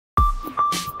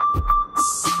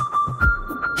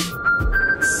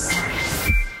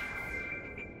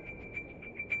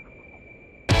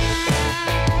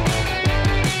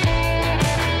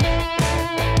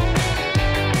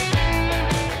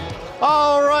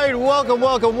right, welcome,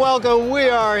 welcome, welcome. We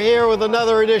are here with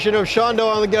another edition of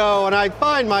SeanDo on the Go, and I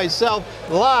find myself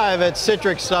live at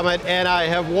Citrix Summit, and I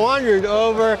have wandered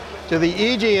over to the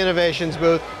eGinnovations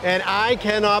booth, and I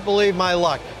cannot believe my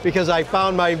luck because I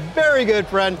found my very good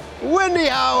friend, Wendy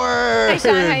Howard. Hey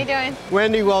Sean, how you doing?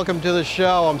 Wendy, welcome to the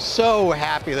show. I'm so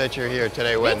happy that you're here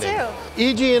today, Wendy. Me too.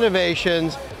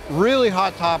 eGinnovations, really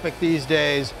hot topic these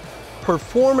days.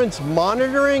 Performance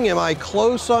monitoring, am I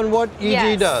close on what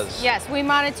EG does? Yes, we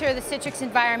monitor the Citrix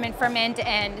environment from end to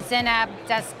end, XenApp,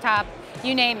 desktop,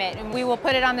 you name it, and we will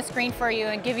put it on the screen for you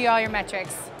and give you all your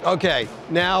metrics. Okay,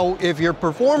 now if you're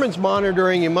performance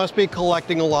monitoring, you must be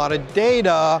collecting a lot of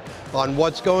data on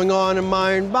what's going on in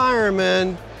my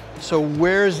environment. So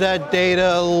where's that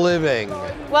data living?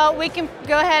 Well, we can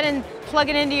go ahead and plug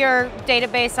it into your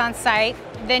database on site,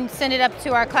 then send it up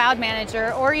to our cloud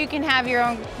manager, or you can have your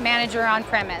own manager on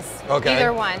premise. Okay.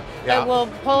 Either one. Yeah. But we'll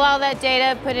pull all that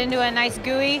data, put it into a nice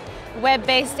GUI,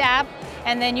 web-based app,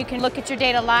 and then you can look at your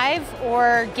data live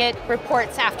or get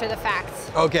reports after the fact.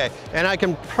 Okay, and I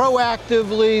can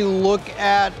proactively look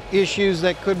at issues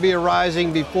that could be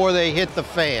arising before they hit the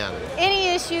fan.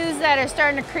 Any issues that are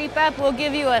starting to creep up, we'll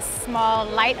give you a small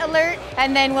light alert,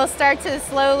 and then we'll start to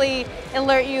slowly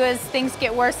alert you as things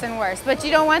get worse and worse. But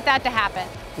you don't want that to happen.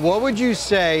 What would you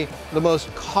say the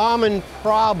most common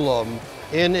problem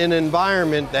in an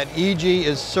environment that EG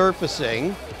is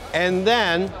surfacing? And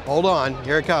then, hold on,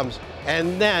 here it comes.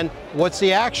 And then, what's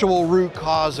the actual root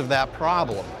cause of that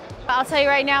problem? I'll tell you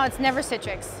right now, it's never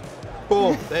Citrix.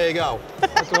 Boom, there you go.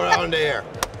 That's what I wanted to hear.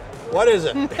 What is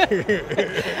it?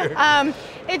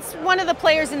 It's one of the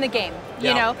players in the game,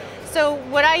 you know? So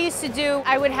what I used to do,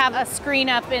 I would have a screen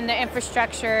up in the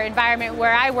infrastructure environment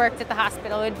where I worked at the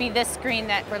hospital. It would be this screen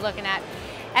that we're looking at.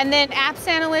 And then apps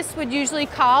analysts would usually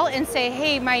call and say,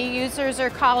 hey, my users are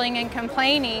calling and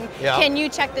complaining. Can you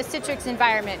check the Citrix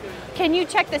environment? Can you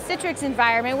check the Citrix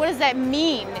environment? What does that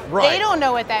mean? Right. They don't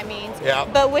know what that means.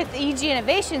 But with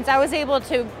eGinnovations, I was able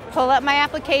to pull up my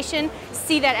application,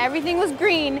 see that everything was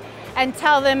green, and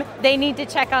tell them they need to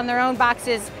check on their own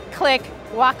boxes, click,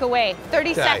 walk away.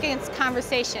 30 seconds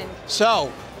conversation. So,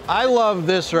 I love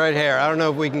this right here. I don't know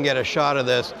if we can get a shot of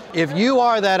this. If you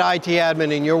are that IT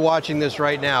admin and you're watching this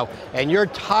right now and you're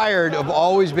tired of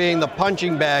always being the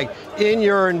punching bag in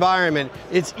your environment,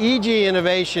 it's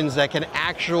eGinnovations that can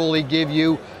actually give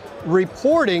you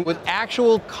reporting with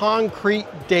actual concrete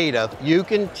data. You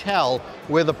can tell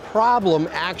where the problem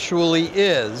actually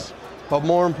is, but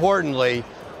more importantly,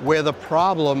 where the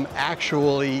problem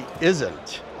actually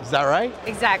isn't. Is that right?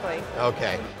 Exactly.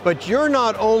 Okay, but you're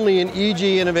not only an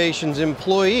eGinnovations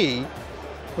employee,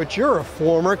 but you're a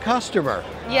former customer.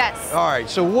 Yes. All right,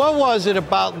 so what was it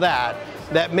about that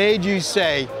that made you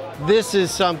say, this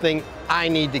is something I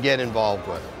need to get involved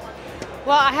with?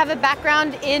 Well, I have a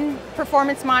background in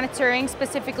performance monitoring,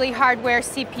 specifically hardware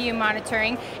CPU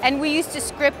monitoring, and we used to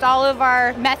script all of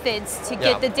our methods to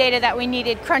get the data that we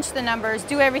needed, crunch the numbers,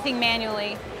 do everything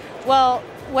manually. Well,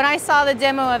 when I saw the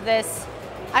demo of this,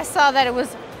 I saw that it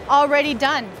was already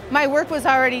done. My work was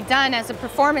already done as a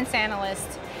performance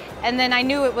analyst, and then I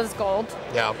knew it was gold.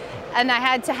 And I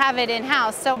had to have it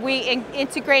in-house, so we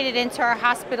integrated into our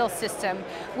hospital system.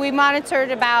 We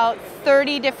monitored about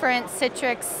 30 different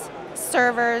Citrix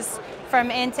servers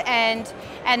from end to end,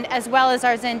 and as well as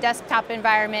our Zen desktop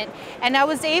environment. And I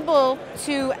was able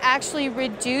to actually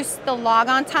reduce the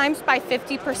logon times by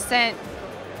 50%.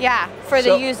 For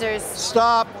the users.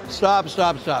 Stop.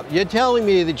 You're telling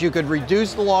me that you could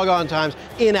reduce the logon times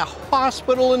in a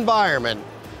hospital environment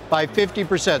by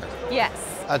 50%? Yes.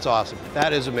 That's awesome.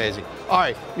 That is amazing. All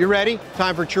right, you ready?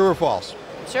 Time for true or false?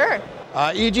 Sure.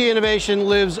 eGinnovation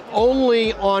lives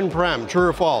only on-prem, true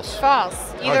or false?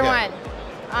 False, either one.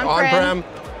 On-prem,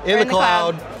 in the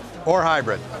cloud, or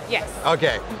hybrid? Yes.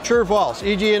 Okay, true or false?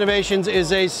 eGinnovations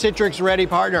is a Citrix-ready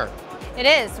partner. It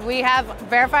is. We have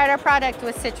verified our product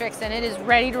with Citrix and it is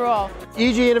ready to roll.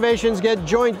 eGinnovations get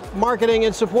joint marketing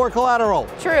and support collateral.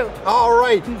 True. All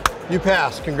right, you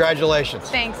passed. Congratulations.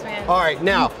 Thanks, man. All right,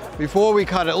 now, before we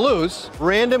cut it loose,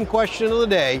 random question of the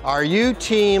day. Are you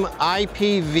team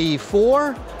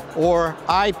IPv4 or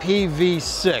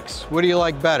IPv6? What do you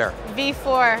like better?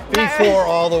 V4. V4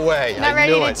 all the way. Not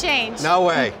ready to change. No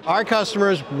way. Our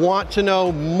customers want to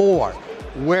know more.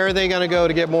 Where are they going to go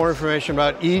to get more information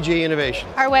about eGinnovations?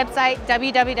 Our website,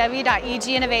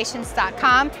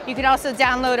 www.eginnovations.com. You can also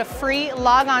download a free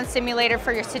logon simulator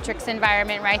for your Citrix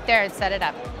environment right there and set it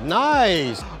up.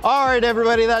 Nice. All right,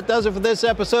 everybody, that does it for this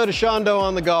episode of SeanDo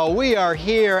on the Go. We are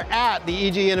here at the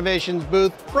eGinnovations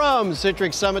booth from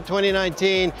Citrix Summit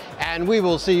 2019, and we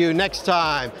will see you next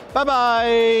time.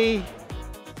 Bye-bye.